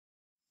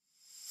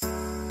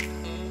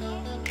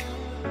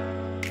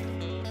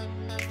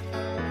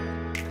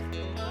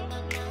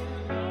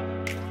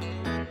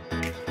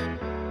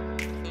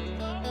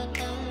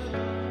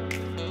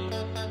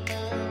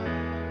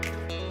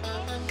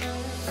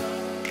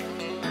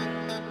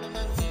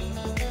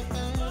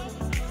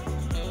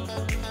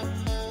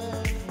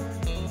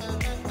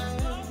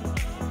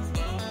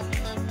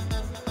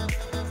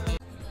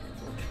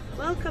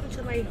Welcome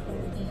to my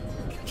home.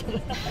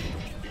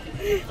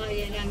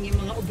 Ayan lang yung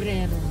mga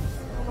obrero.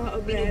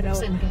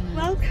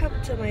 Welcome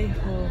to my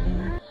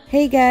home.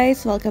 Hey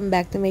guys, welcome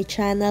back to my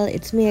channel.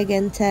 It's me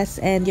again, Tess,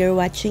 and you're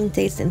watching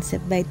Taste and Sip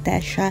by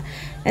Tesha.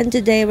 And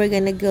today we're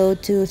gonna go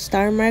to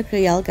STARMARK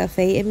Royale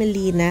Cafe in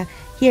Melina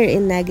here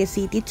in Naga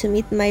City to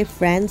meet my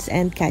friends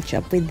and catch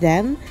up with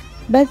them.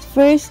 But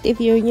first, if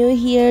you're new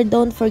here,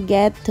 don't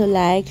forget to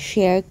like,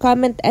 share,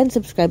 comment, and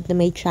subscribe to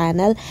my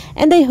channel.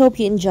 And I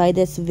hope you enjoy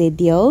this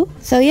video.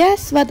 So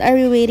yes, what are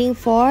we waiting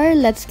for?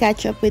 Let's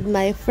catch up with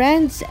my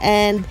friends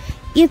and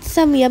eat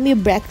some yummy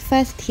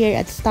breakfast here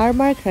at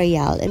STARMARK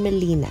Royale in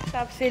Melina.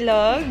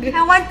 Tapsilog.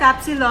 I want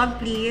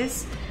tapsilog,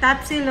 please.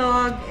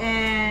 Tapsilog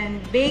and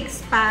baked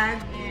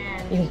spag.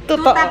 And 2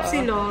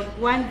 tapsilog,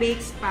 1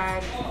 baked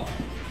spag,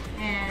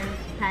 and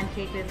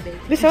pancake with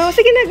bacon. Gusto mo?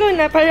 Sige na, go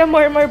na. Para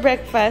more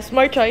breakfast,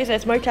 more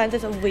choices, more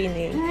chances of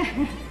winning.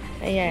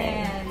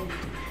 Ayan.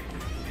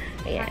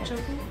 Ayan.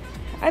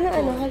 Ano,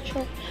 hot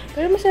chocolate.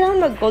 Pero masarap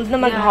mag-cold na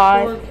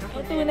mag-hot.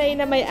 Yeah, tunay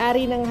na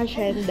may-ari ng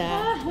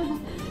hacienda.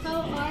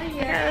 How are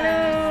you? Hello!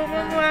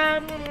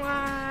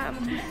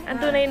 Ang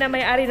tunay na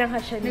may-ari ng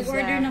hacienda.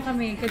 Nag-order na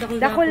kami.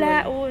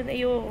 Dakulaon.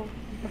 Ayo.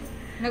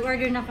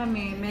 Nag-order na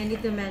kami.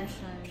 Many to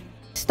mention.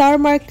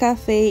 STARMARK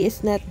Cafe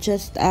is not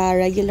just a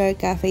regular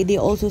cafe. They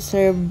also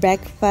serve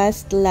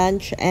breakfast,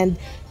 lunch, and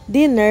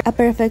dinner. A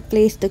perfect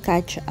place to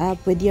catch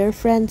up with your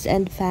friends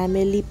and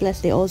family.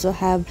 Plus, they also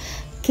have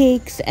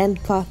cakes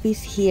and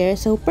coffees here.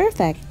 So,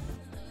 perfect.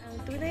 Ang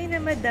tunay na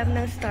madam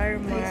ng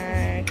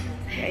STARMARK.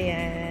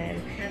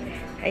 Ayan.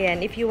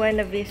 Ayan, if you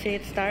wanna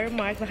visit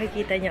STARMARK,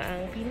 makikita nyo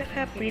ang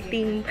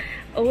pinaka-pretty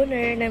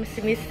owner na si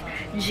Miss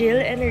Jill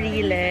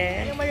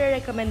Enrile. Ano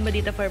marirecommend mo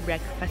dito for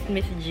breakfast,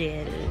 Miss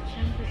Jill?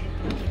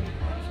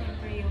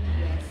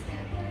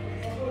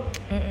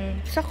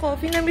 Sa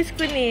coffee, na-miss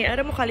ko ni.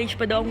 Aram mo, college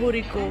pa daw ang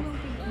huri ko.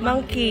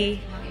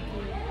 Monkey.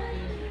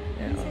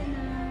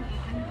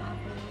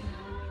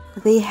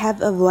 They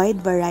have a wide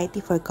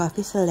variety for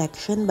coffee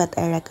selection, but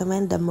I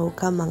recommend the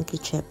Mocha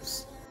Monkey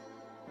Chips.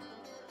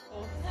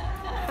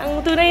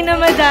 Ang tunay na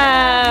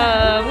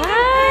madam!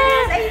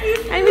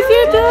 I miss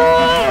you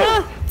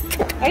too!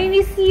 I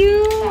miss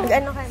you!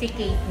 Ano ka? Si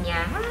cake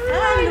niya.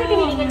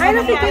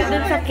 Ano si cake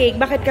dun sa cake?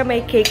 Bakit ka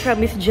may cake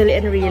from Miss Jill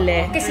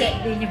Enrile? Kasi,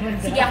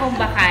 sige akong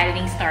bakal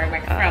ng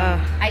STARMARK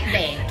from,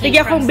 sige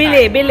akong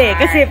bili.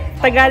 Kasi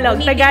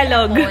Tagalog.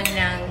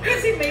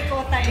 Kasi may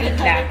kota yun.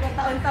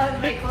 Taon-taon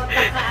may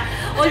kota ka.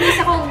 Always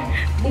akong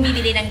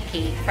bumibili ng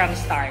cake from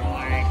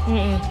STARMARK.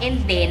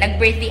 And then,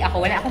 nag-birthday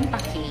ako, wala akong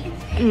pa-cake.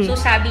 So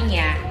sabi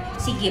niya,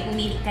 sige,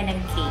 pumili ka ng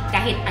cake,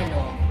 kahit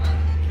ano.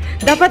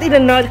 Dapat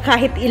inanod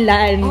kahit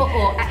ilan.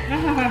 Oo.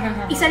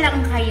 Isa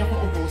lang ang kaya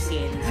kong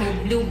ubusin. So,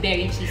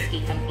 blueberry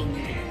cheesecake ang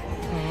pinili.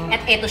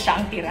 At eto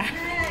siya ang tira.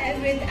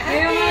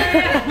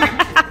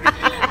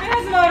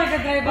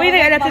 Uy,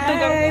 nag-alat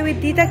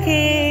with Tita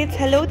Kate.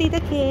 Hello, Tita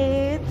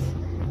Kate.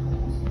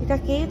 Tita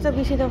Kate,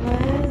 sabi siya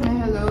naman.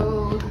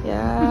 Hello.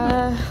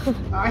 Yeah.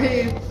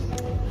 Ay.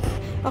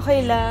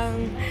 Okay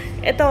lang.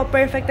 Ito,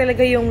 perfect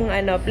talaga yung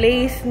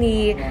place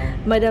ni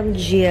Madam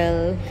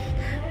Jill.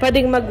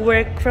 Pwedeng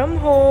mag-work from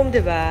home,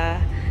 diba?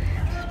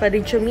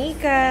 Pwedeng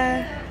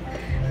chumika.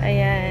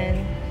 Ayan.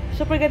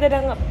 Super ganda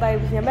ng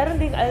vibes niya. Meron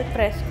ding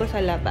alfresco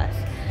sa labas.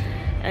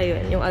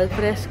 Ayun. Yung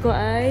alfresco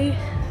ay...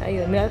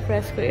 Ayun. May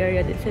alfresco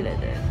area din sila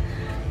doon.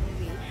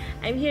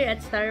 I'm here at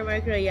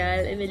STARMARK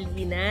Royale in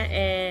Melina.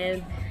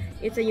 And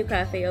it's a new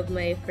cafe of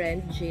my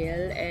friend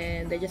Jill.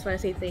 And I just want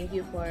to say thank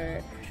you for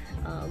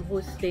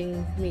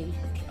hosting me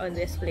on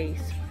this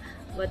place.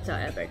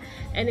 Whatsoever.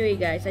 Anyway,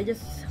 guys. I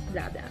just...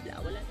 Blah, blah,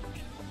 blah. Wala.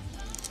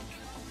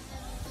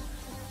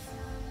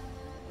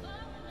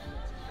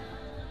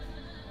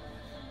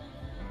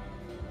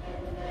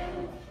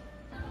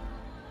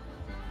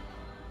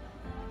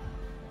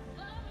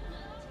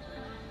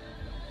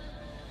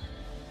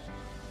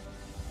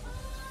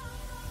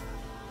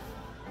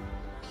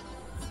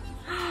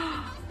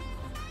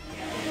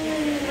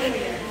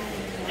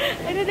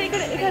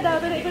 Ikaw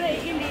daw, ikaw na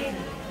ikilig.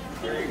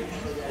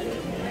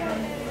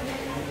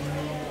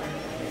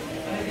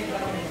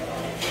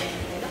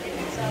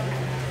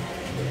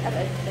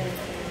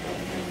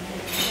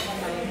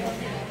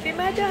 Si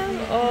Madam,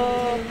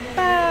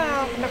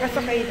 pak!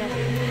 Nakasakay na.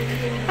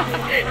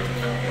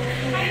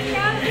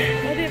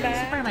 O, diba?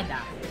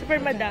 Super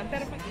Madam.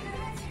 Pero pag...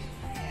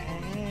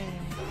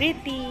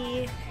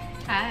 Pretty.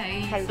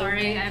 Hi.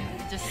 Sorry, I'm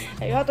just...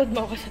 Ay, hatod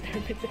mo ako sa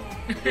terminal.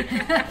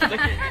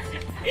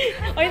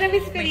 Oy,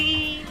 na-miss ko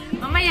rin.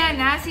 Mamaya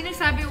na,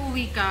 sinasabi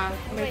uwi ka.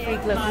 May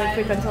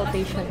free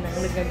consultation na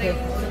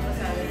nag-gift.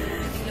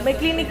 May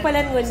clinic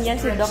pala ngun yan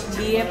si Doc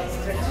Deep.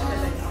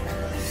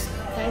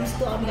 Times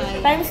 2 ang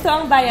bayad. Times 2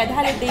 ang bayad.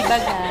 Holiday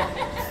baga.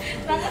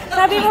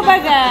 Sabi mo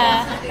baga.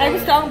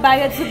 Times 2 ang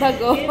bayad sa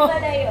bago.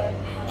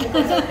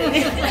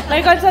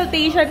 May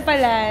consultation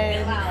pala.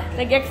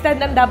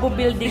 Nag-extend ang double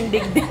building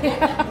digdig.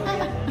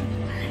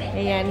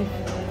 Ayan.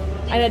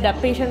 Ano da,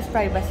 patient's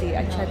privacy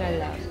at channel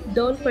lang.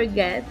 Don't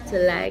forget to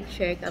like,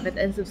 share, comment,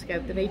 and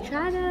subscribe to my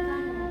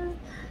channel.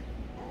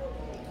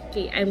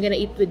 Okay, I'm gonna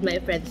eat with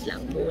my friends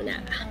lang muna.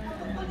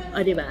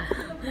 O, diba?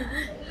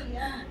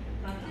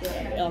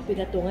 O,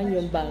 pinatungan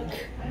yung bag.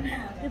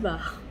 Diba?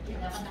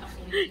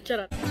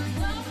 Charot.